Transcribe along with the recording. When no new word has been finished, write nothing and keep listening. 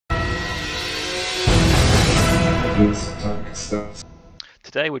BlitzTankStats.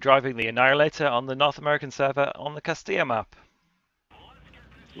 Today we're driving the Annihilator on the North American server on the Castilla map.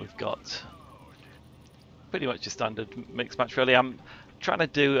 We've got pretty much a standard mixed match really. I'm trying to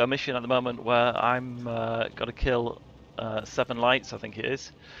do a mission at the moment where I'm got to kill 7 lights, I think it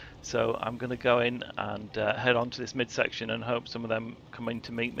is. So I'm going to go in and head on to this midsection and hope some of them come in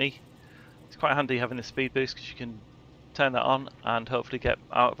to meet me. It's quite handy having the speed boost because you can turn that on and hopefully get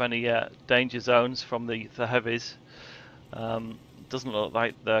out of any danger zones from the heavies. Doesn't look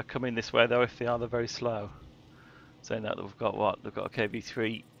like they're coming this way though. If they are, they're very slow. Saying that, we've got what? They've got a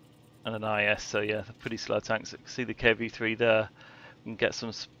KV3 and an IS, so yeah, they're pretty slow tanks. You can see the KV3 there. We can get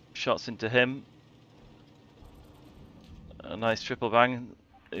some shots into him. A nice triple bang.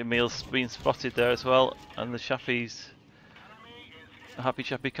 Emil's been spotted there as well, and the Chappie's a happy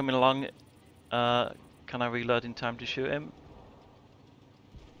Chappie coming along. Can I reload in time to shoot him?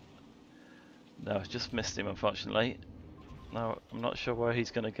 No, I just missed him unfortunately. Now, I'm not sure where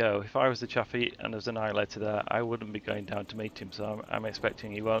he's going to go. If I was the Chaffee and there's an Annihilator there, I wouldn't be going down to meet him, so I'm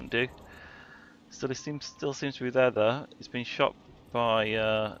expecting he won't do. Still, he still seems to be there though. He's been shot by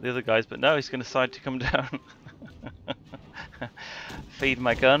the other guys, but no, he's going to decide to come down. Feed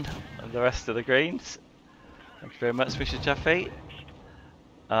my gun and the rest of the greens. Thank you very much, Mr. Chaffee.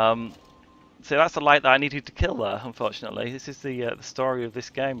 So that's the light that I needed to kill there, unfortunately. This is the story of this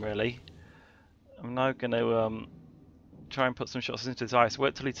game, really. I'm now going to try and put some shots into his eyes.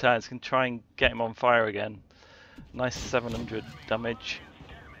 Wait till he turns, can try and get him on fire again. Nice 700 damage.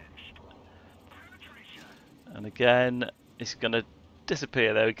 And again, he's going to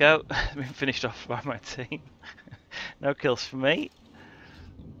disappear. There we go. Been finished off by my team. No kills for me.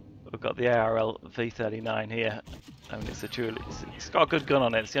 We've got the ARL V39 here. I mean, it's got a good gun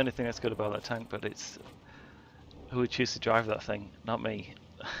on it. It's the only thing that's good about that tank, but it's who would choose to drive that thing? Not me.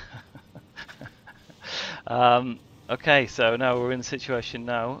 Okay, so now we're in the situation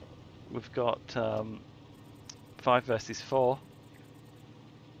now. We've got 5 versus 4.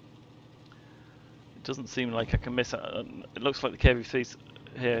 It doesn't seem like I can miss it. It looks like the KV3's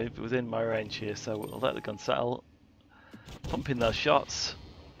here within my range here, so we'll let the gun settle. Pump in those shots.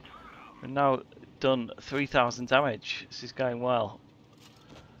 We've now done 3,000 damage. This is going well.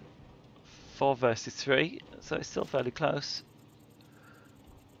 4 versus 3, so it's still fairly close.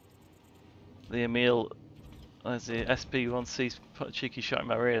 The Emil, there's the SP1C's put a cheeky shot in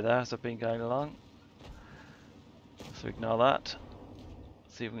my rear there as I've been going along. So ignore that.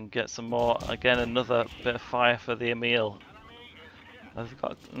 See if we can get some more. Again, another bit of fire for the Emil. I've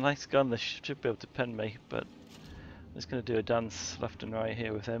got a nice gun, they should be able to pin me, but I'm just going to do a dance left and right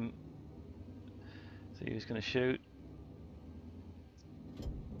here with him. See who's going to shoot.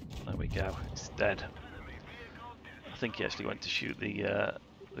 There we go, he's dead. I think he actually went to shoot the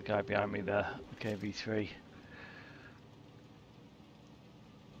guy behind me there, the KV3.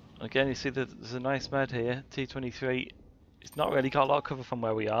 Again, you see that there's a nice med here, T23. It's not really got a lot of cover from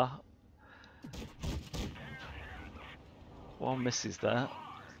where we are. One misses there.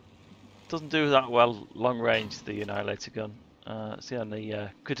 Doesn't do that well long range, the Annihilator gun. It's the only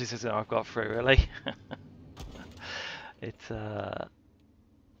criticism I've got for it, really.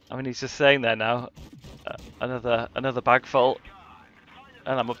 I mean, he's just saying there now, another bag full,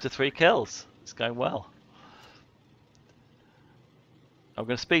 and I'm up to 3 kills. It's going well. I'm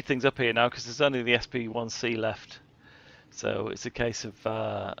going to speed things up here now because there's only the SP1C left. So it's a case of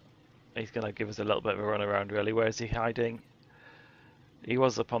he's going to give us a little bit of a run around really. Where is he hiding? He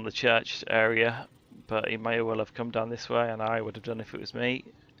was up on the church area, but he may well have come down this way, and I would have done if it was me.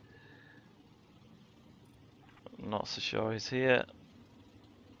 I'm not so sure he's here.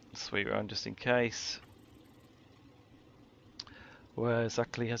 Sweep around just in case. Where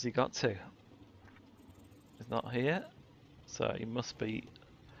exactly has he got to? He's not here, so he must be.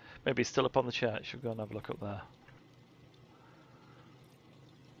 Maybe he's still up on the church. We'll go and have a look up there.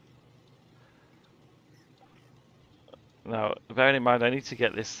 Now, bearing in mind, I need to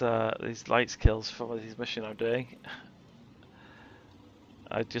get this these lights kills for this mission I'm doing.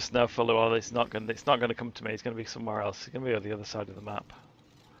 I just know full well it's not going to come to me. It's going to be somewhere else. It's going to be on the other side of the map.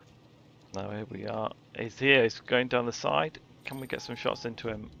 Now here we are. He's here. He's going down the side. Can we get some shots into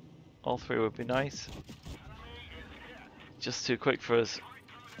him? All 3 would be nice. Just too quick for us.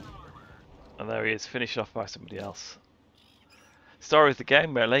 And there he is, finished off by somebody else. Story of the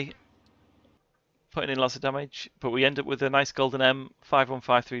game, really. Putting in lots of damage, but we end up with a nice golden M,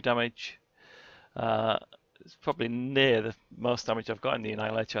 5153 damage. It's probably near the most damage I've got in the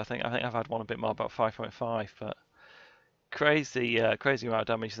Annihilator. I think I've had one a bit more, about 5.5, but crazy amount of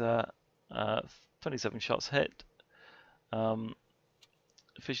damage there. 27 shots hit.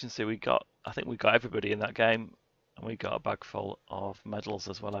 Efficiency we got. I think we got everybody in that game. And we got a bag full of medals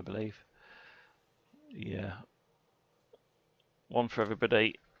as well, I believe. Yeah. One for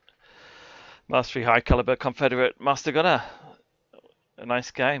everybody. Mastery High Caliber Confederate Master Gunner. A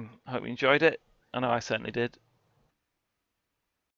nice game. Hope you enjoyed it. I know I certainly did.